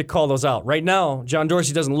you have to call those out. Right now, John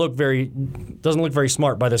Dorsey doesn't look very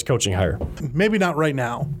smart by this coaching hire. Maybe not right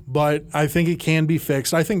now, but I think it can be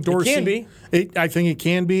fixed. I think Dorsey. It can be. I think it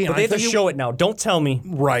can be. But they have to show it now. Don't tell me.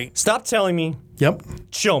 Right. Stop telling me. Yep.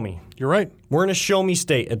 Show me. You're right. We're in a show me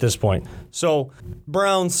state at this point. So,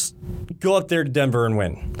 Browns go up there to Denver and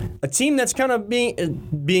win. A team that's kind of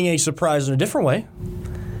being a surprise in a different way.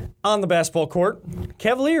 On the basketball court,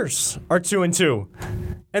 Cavaliers are 2-2.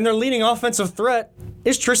 And their leading offensive threat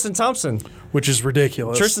is Tristan Thompson. Which is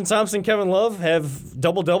ridiculous. Tristan Thompson, Kevin Love have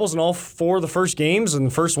double-doubles in all 4 of the first games, and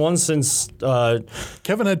the first one since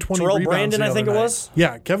Kevin had 20 Terrell rebounds Brandon, the I think other it night. was.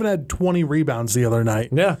 Yeah, Kevin had 20 rebounds the other night.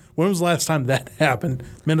 Yeah. When was the last time that happened?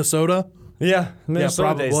 Minnesota? Yeah,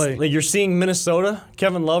 Minnesota days. probably. Like, you're seeing Minnesota,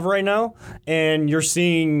 Kevin Love right now, and you're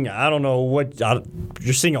seeing,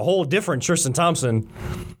 you're seeing a whole different Tristan Thompson.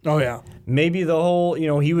 Oh, yeah. Maybe the whole,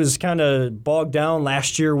 he was kind of bogged down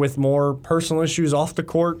last year with more personal issues off the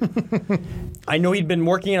court. I know he'd been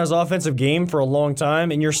working on his offensive game for a long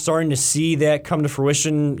time, and you're starting to see that come to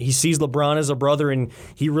fruition. He sees LeBron as a brother, and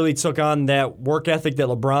he really took on that work ethic that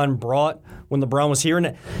LeBron brought when LeBron was here.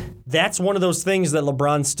 And that's one of those things that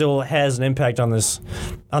LeBron still has an impact on this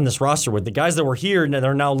roster with. The guys that were here and that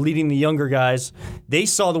are now leading the younger guys, they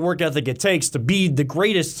saw the work ethic it takes to be the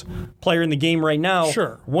greatest player in the game right now.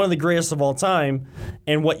 Sure. One of the greatest of all time.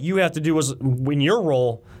 And what you have to do is, in your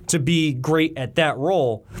role, to be great at that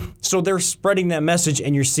role. So they're spreading that message,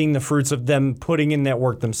 and you're seeing the fruits of them putting in that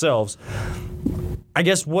work themselves. I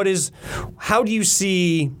guess how do you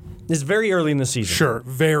see, it's very early in the season. Sure,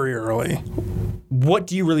 very early. what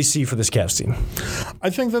do you really see for this Cavs team? I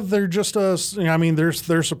think that they're just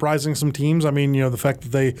they're surprising some teams. I mean, the fact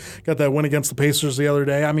that they got that win against the Pacers the other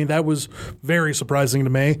day, I mean, that was very surprising to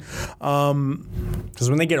me. Because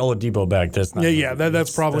when they get Oladipo back, that's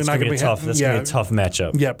probably not going to be tough. That's going to be a tough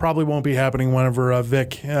matchup. Yeah, probably won't be happening whenever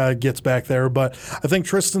Vic gets back there. But I think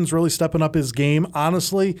Tristan's really stepping up his game.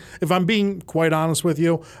 Honestly, if I'm being quite honest with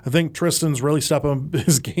you, I think Tristan's really stepping up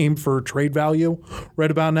his game for trade value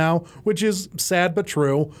right about now, which is sad but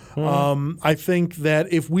true. I think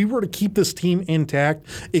that if we were to keep this team intact,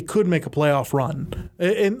 it could make a playoff run.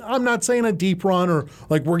 And I'm not saying a deep run or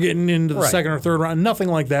like we're getting into the second or third round, nothing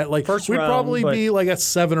like that. Like first we'd round, probably be like a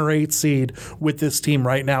 7 or 8 seed with this team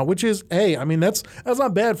right now, which is, hey, I mean, that's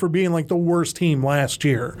not bad for being like the worst team last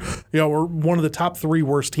year. We're one of the top 3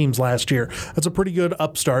 worst teams last year. That's a pretty good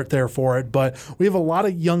upstart there for it. But we have a lot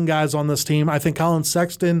of young guys on this team. I think Colin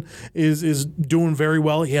Sexton is doing very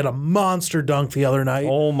well. He had a monster dunk the other night.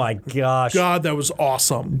 Oh my gosh. God, that was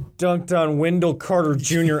awesome. Dunked on Wendell Carter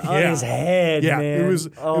Jr. on his head, man. It was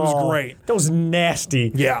great. That was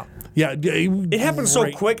nasty. Yeah. It happened so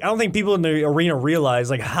quick. I don't think people in the arena realize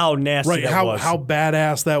like how nasty that was. How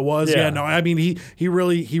badass that was. Yeah. No, I mean he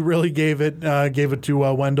really gave it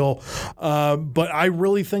to Wendell. But I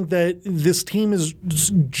really think that this team is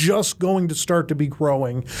just going to start to be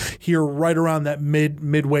growing here right around that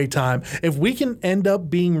midway time. If we can end up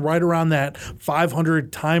being right around that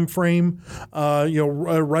 500 time frame,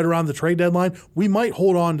 right around the trade deadline, we might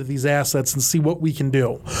hold on to these assets and see what we can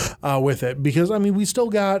do with it. Because I mean, we still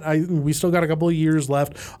got a couple of years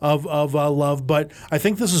left of Love, but I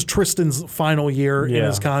think this is Tristan's final year in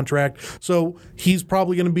his contract, so he's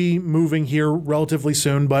probably going to be moving here relatively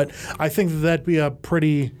soon. But I think that'd be a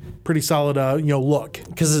pretty solid look.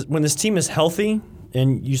 Because when this team is healthy,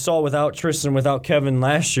 and you saw without Tristan, without Kevin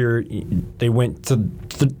last year, they went to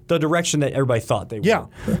the direction that everybody thought they would. Yeah,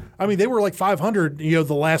 I mean they were like 500, the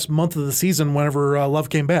last month of the season whenever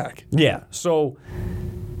Love came back. Yeah, so.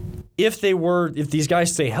 If these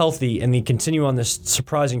guys stay healthy and they continue on this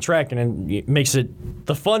surprising track, and it makes it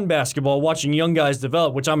the fun basketball, watching young guys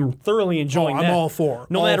develop, which I'm thoroughly enjoying. I'm all for.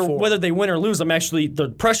 No matter whether they win or lose,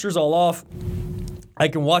 the pressure's all off. I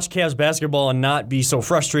can watch Cavs basketball and not be so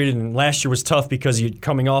frustrated. And last year was tough because you're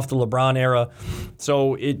coming off the LeBron era,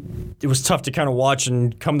 so it was tough to kind of watch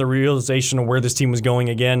and come to the realization of where this team was going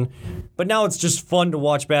again. But now it's just fun to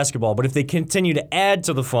watch basketball. But if they continue to add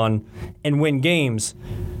to the fun and win games,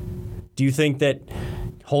 do you think that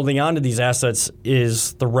holding on to these assets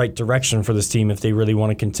is the right direction for this team if they really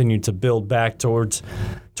want to continue to build back towards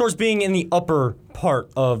being in the upper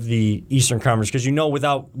part of the Eastern Conference? Because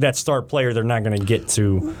without that star player, they're not going to get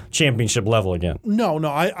to championship level again. No,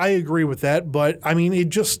 I agree with that. But I mean, it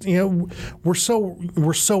just we're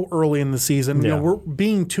so early in the season. We're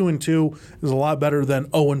being 2-2 is a lot better than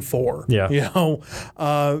 0-4. Yeah.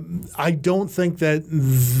 I don't think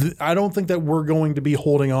that we're going to be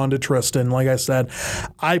holding on to Tristan. Like I said,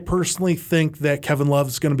 I personally think that Kevin Love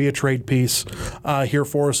is going to be a trade piece here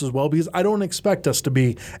for us as well, because I don't expect us to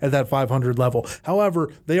be at that 500 level. However,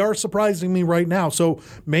 they are surprising me right now. So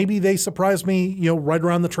maybe they surprise me, right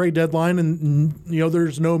around the trade deadline, and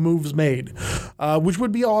there's no moves made, which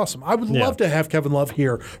would be awesome. I would love to have Kevin Love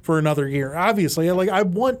here for another year. Obviously, I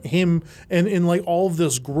want him and like all of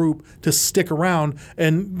this group to stick around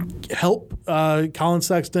and help Colin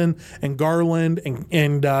Sexton and Garland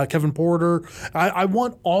and Kevin Porter. I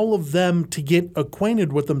want all of them to get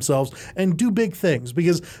acquainted with themselves and do big things,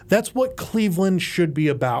 because that's what Cleveland should be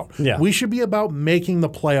about. Yeah. We should be about making the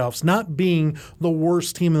playoffs, not being the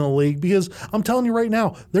worst team in the league, because I'm telling you right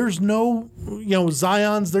now, there's no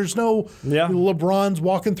Zions, there's no LeBrons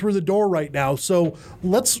walking through the door right now. So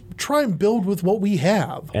let's try and build with what we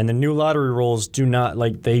have. And the new lottery rules do not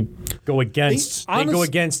they go against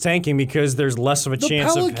tanking, because there's less of a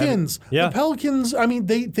chance of the Pelicans, I mean,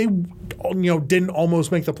 they didn't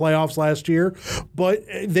almost make the playoffs last year, but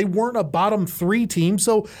they weren't a bottom 3 team.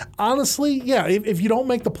 So honestly, if you don't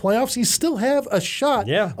make the playoffs, you still have a shot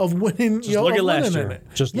of winning. Just look at last year.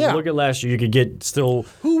 Look at last year. You could get still.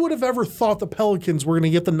 Who would have ever thought the Pelicans were going to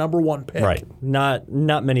get the number 1 pick? Right. Not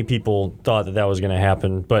many people thought that was going to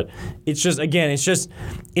happen. But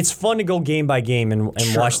it's fun to go game by game and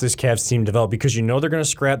watch this Cavs team develop, because they're going to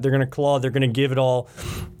scrap, they're going to claw, they're going to give it all.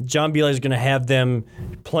 John Bielema is going to have them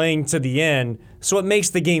playing to the the end. So it makes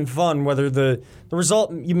the game fun, whether the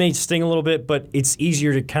result you may sting a little bit, but it's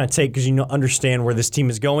easier to kind of take because you understand where this team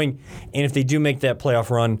is going. And if they do make that playoff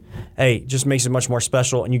run, hey, it just makes it much more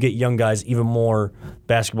special, and you get young guys even more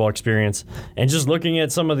basketball experience. And just looking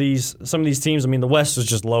at some of these teams, I mean, the West is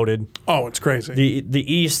just loaded. Oh, it's crazy.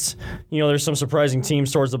 The East, there's some surprising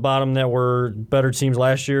teams towards the bottom that were better teams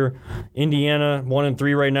last year. Indiana,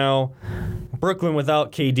 1-3 right now. Brooklyn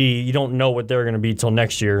without KD, you don't know what they're going to be till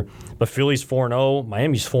next year. But Philly's 4-0,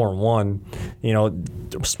 Miami's 4-1.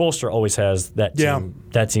 Spoelstra always has that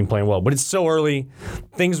team playing well. But it's so early.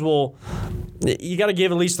 You got to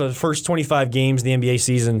give at least the first 25 games of the NBA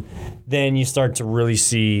season. Then you start to really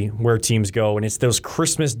see where teams go. And it's those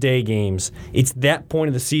Christmas Day games. It's that point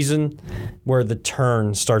of the season where the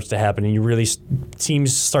turn starts to happen. And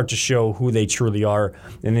teams start to show who they truly are.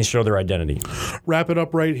 And they show their identity. Wrap it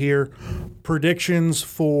up right here. Predictions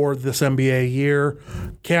for this NBA year.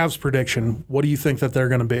 Cavs prediction. What do you think that they're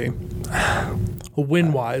going to be?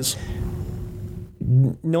 Win-wise.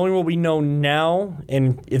 Knowing what we know now,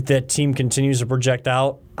 and if that team continues to project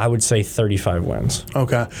out, I would say 35 wins.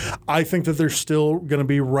 Okay. I think that they're still going to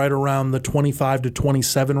be right around the 25 to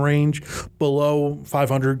 27 range, below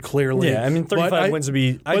 500 clearly. Yeah, I mean, 35 wins would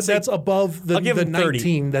be... But that's above the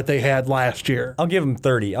 19 that they had last year. I'll give them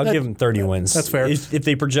 30. I'll give them 30 wins. That's fair. If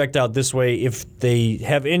they project out this way, if they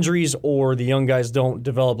have injuries or the young guys don't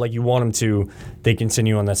develop like you want them to, they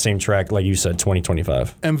continue on that same track, like you said,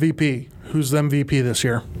 2025. MVP. Who's the MVP this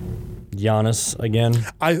year? Giannis again.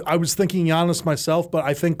 I was thinking Giannis myself, but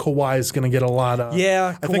I think Kawhi is going to get a lot of.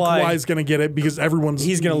 Yeah, I think Kawhi is going to get it because everyone's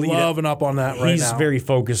loving up on that right now. He's very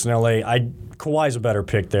focused in LA. Kawhi's a better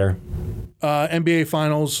pick there. NBA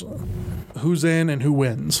Finals. Who's in and who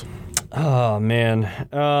wins? Oh man,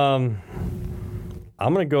 I'm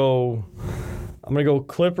gonna go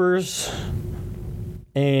Clippers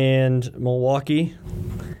and Milwaukee.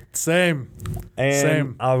 Same.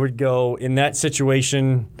 I would go in that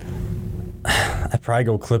situation. I'd probably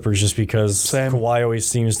go Clippers just because Kawhi always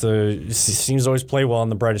seems to always play well on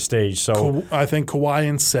the brightest stage. So I think Kawhi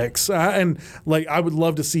in 6, and I would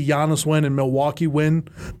love to see Giannis win and Milwaukee win,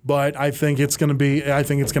 but I think it's going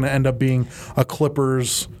to end up being a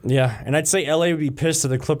Clippers. Yeah, and I'd say LA would be pissed if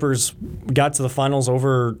the Clippers got to the finals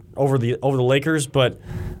over the Lakers, but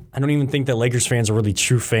I don't even think that Lakers fans are really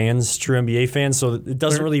true NBA fans, so it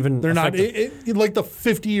doesn't really even. They're not like the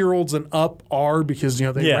 50-year-olds and up are because they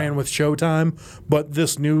ran with Showtime, but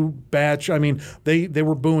this new batch, I mean, they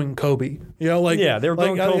were booing Kobe. They were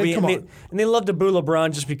booing Kobe, and they love to boo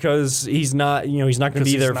LeBron just because he's not going to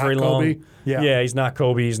be there very long. Yeah, he's not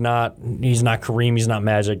Kobe. He's not Kareem. He's not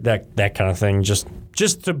Magic. That kind of thing. Just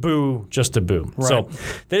to boo. Right. So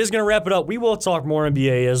that is going to wrap it up. We will talk more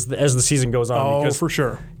NBA as the season goes on. Oh, for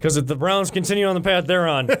sure. Because if the Browns continue on the path they're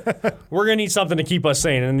on, we're going to need something to keep us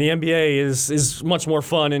sane. And the NBA is much more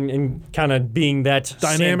fun and kind of being that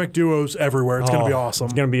dynamic duos everywhere. It's going to be awesome.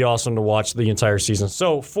 It's going to be awesome to watch the entire season.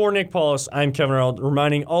 So for Nick Paulus, I'm Kevin Arnold,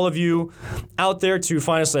 reminding all of you out there to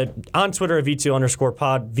find us on Twitter at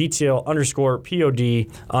VTL_pod,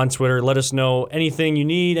 VTL_POD on Twitter. Let us know anything you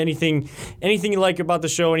need, anything you like about the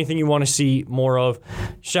show, anything you want to see more of.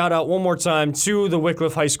 Shout out one more time to the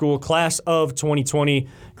Wycliffe High School class of 2020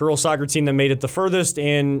 girls soccer team that made it the furthest,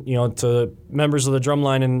 and to members of the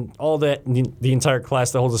Drumline and all that, the entire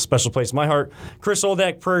class that holds a special place in my heart. Chris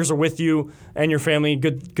Oldak, prayers are with you and your family.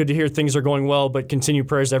 Good to hear things are going well, but continue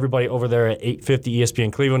prayers to everybody over there at 850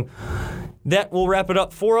 ESPN Cleveland. That will wrap it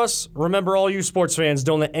up for us. Remember, all you sports fans,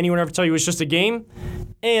 don't let anyone ever tell you it's just a game.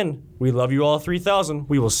 And we love you all 3,000.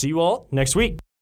 We will see you all next week.